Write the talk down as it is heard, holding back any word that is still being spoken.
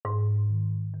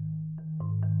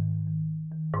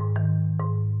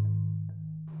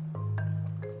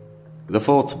The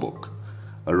fourth book,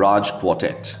 A Raj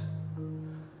Quartet.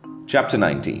 Chapter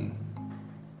 19.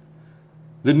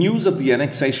 The news of the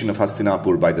annexation of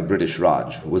Hastinapur by the British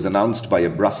Raj was announced by a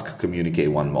brusque communique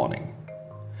one morning.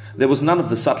 There was none of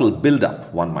the subtle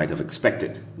build-up one might have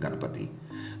expected, Ganapati.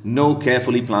 No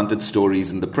carefully planted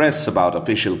stories in the press about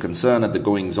official concern at the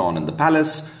goings-on in the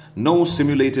palace, no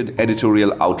simulated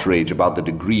editorial outrage about the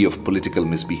degree of political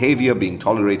misbehavior being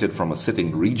tolerated from a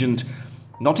sitting regent,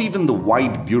 not even the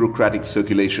wide bureaucratic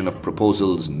circulation of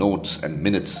proposals, notes and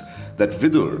minutes that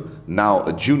Vidur, now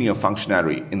a junior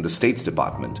functionary in the States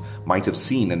Department, might have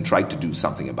seen and tried to do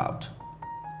something about.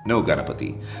 No,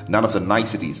 Ganapati, none of the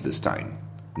niceties this time.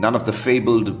 None of the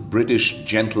fabled British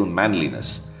gentle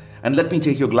manliness. And let me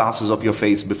take your glasses off your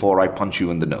face before I punch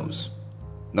you in the nose.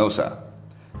 No, sir.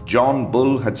 John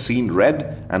Bull had seen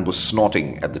red and was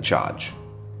snorting at the charge.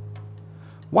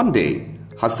 One day,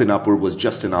 Hastinapur was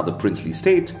just another princely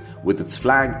state, with its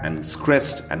flag and its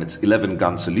crest and its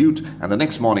 11-gun salute, and the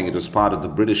next morning it was part of the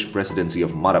British presidency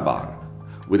of Malabar,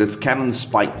 with its cannons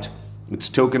spiked, its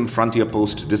token frontier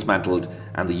post dismantled,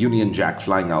 and the Union Jack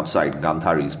flying outside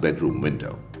Gandhari's bedroom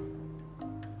window.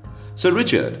 Sir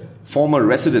Richard, former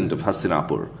resident of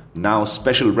Hastinapur, now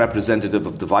special representative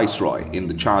of the Viceroy in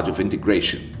the charge of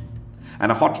integration,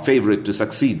 and a hot favourite to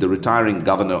succeed the retiring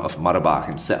governor of Malabar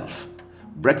himself,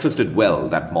 breakfasted well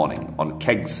that morning on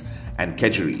kegs and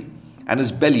kedgeree, and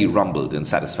his belly rumbled in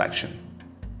satisfaction.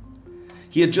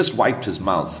 He had just wiped his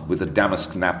mouth with a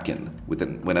damask napkin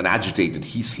when an agitated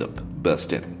Heaslop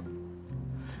burst in.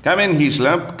 "Come in,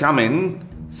 Heaslop, come in,"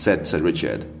 said Sir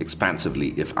Richard,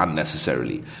 expansively if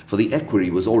unnecessarily, for the equerry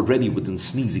was already within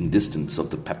sneezing distance of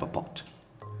the pepper pot.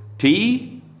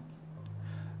 "Tea?"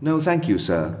 "No, thank you,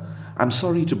 sir. I'm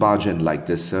sorry to barge in like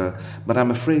this, sir, but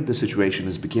I'm afraid the situation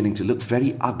is beginning to look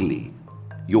very ugly.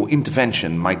 Your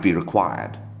intervention might be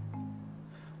required."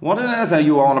 "What on earth are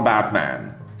you on about,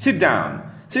 man? Sit down.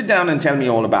 Sit down and tell me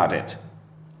all about it."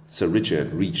 Sir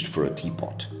Richard reached for a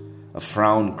teapot, a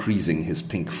frown creasing his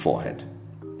pink forehead.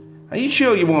 "Are you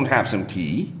sure you won't have some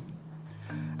tea?"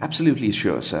 "Absolutely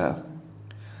sure, sir.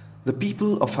 The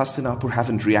people of Hastinapur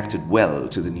haven't reacted well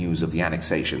to the news of the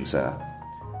annexation, sir.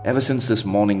 Ever since this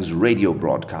morning's radio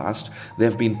broadcast, they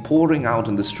have been pouring out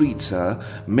in the streets, sir,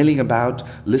 milling about,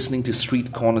 listening to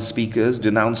street corner speakers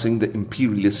denouncing the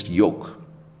imperialist yoke.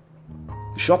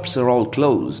 Shops are all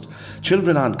closed,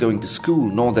 children aren't going to school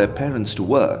nor their parents to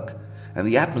work, and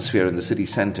the atmosphere in the city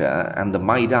centre and the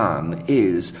Maidan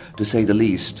is, to say the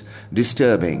least,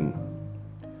 disturbing."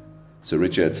 Sir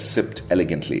Richard sipped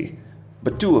elegantly,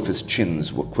 but two of his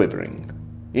chins were quivering.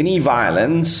 "Any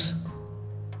violence?"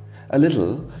 "A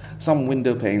little. Some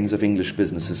window panes of English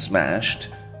businesses smashed,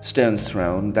 stones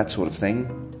thrown, that sort of thing.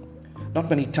 Not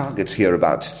many targets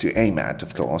hereabouts to aim at,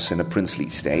 of course, in a princely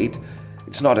state.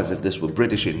 It's not as if this were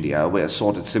British India, where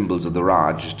assorted symbols of the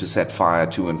Raj to set fire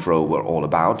to and fro were all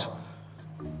about.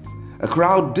 A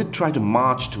crowd did try to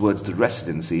march towards the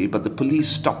residency, but the police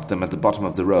stopped them at the bottom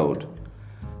of the road."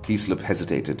 Heaslop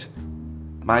hesitated.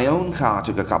 "My own car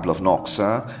took a couple of knocks,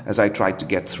 sir, as I tried to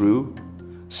get through.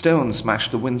 Stones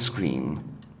smashed the windscreen."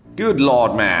 "Good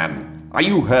Lord, man! Are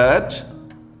you hurt?"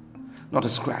 "Not a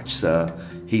scratch, sir."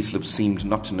 Heaslop seemed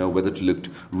not to know whether to look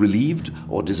relieved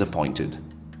or disappointed.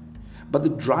 "But the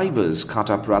driver's cut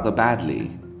up rather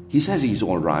badly. He says he's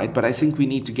all right, but I think we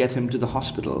need to get him to the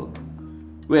hospital."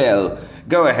 "Well,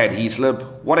 go ahead,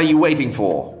 Heaslop. What are you waiting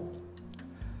for?"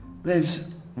 "There's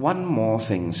one more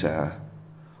thing, sir.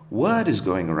 Word is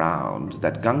going around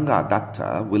that Ganga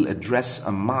Datta will address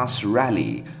a mass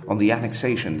rally on the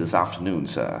annexation this afternoon,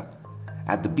 sir,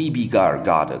 at the Bibigar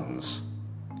Gardens.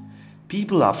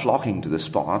 People are flocking to the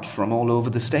spot from all over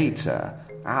the state, sir,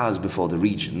 hours before the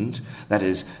regent, that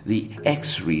is, the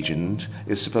ex-regent,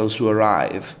 is supposed to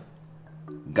arrive."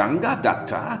 "Ganga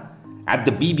Datta? At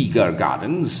the Bibigar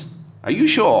Gardens? Are you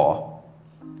sure?"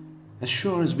 "As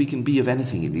sure as we can be of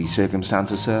anything in these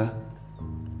circumstances, sir."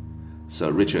 Sir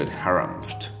Richard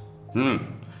harumphed.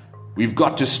 We've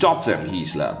got to stop them,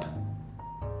 Heaslop."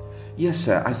 "Yes,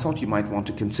 sir, I thought you might want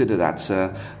to consider that,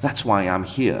 sir. That's why I'm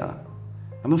here.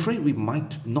 I'm afraid we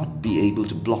might not be able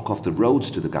to block off the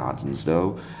roads to the gardens,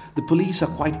 though. The police are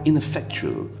quite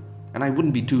ineffectual, and I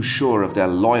wouldn't be too sure of their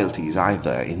loyalties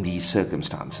either in these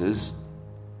circumstances."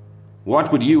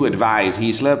 "What would you advise,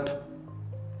 Heaslop?"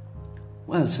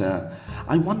 "Well, sir,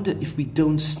 I wonder if we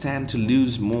don't stand to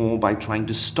lose more by trying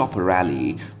to stop a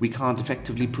rally we can't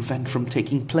effectively prevent from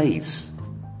taking place."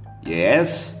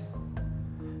 "Yes?"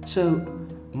 "So,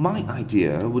 my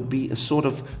idea would be a sort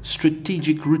of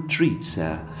strategic retreat,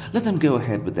 sir. Let them go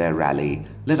ahead with their rally,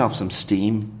 let off some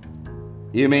steam."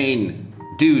 "You mean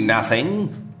do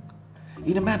nothing?"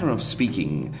 In a manner of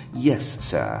speaking, yes,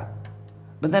 sir.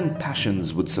 But then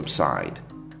passions would subside.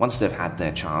 Once they've had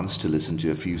their chance to listen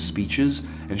to a few speeches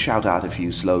and shout out a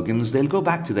few slogans, they'll go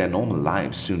back to their normal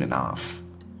lives soon enough.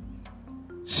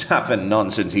 Stuff and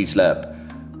nonsense, Heaslop.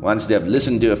 Once they've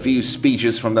listened to a few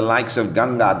speeches from the likes of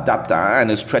Ganga Datta and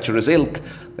his treacherous ilk,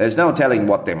 there's no telling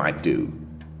what they might do.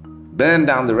 Burn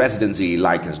down the residency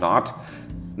like as not.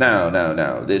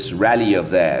 No, this rally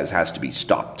of theirs has to be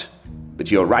stopped. But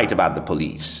you're right about the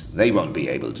police. They won't be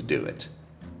able to do it.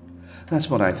 That's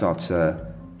what I thought,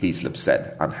 sir, Heaslop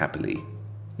said unhappily.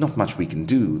 Not much we can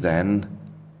do, then.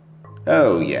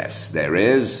 Oh, yes, there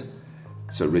is,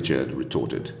 Sir Richard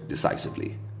retorted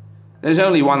decisively. There's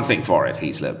only one thing for it,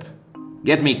 Heaslop.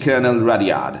 Get me Colonel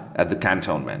Rudyard at the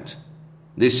cantonment.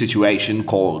 This situation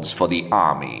calls for the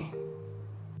army.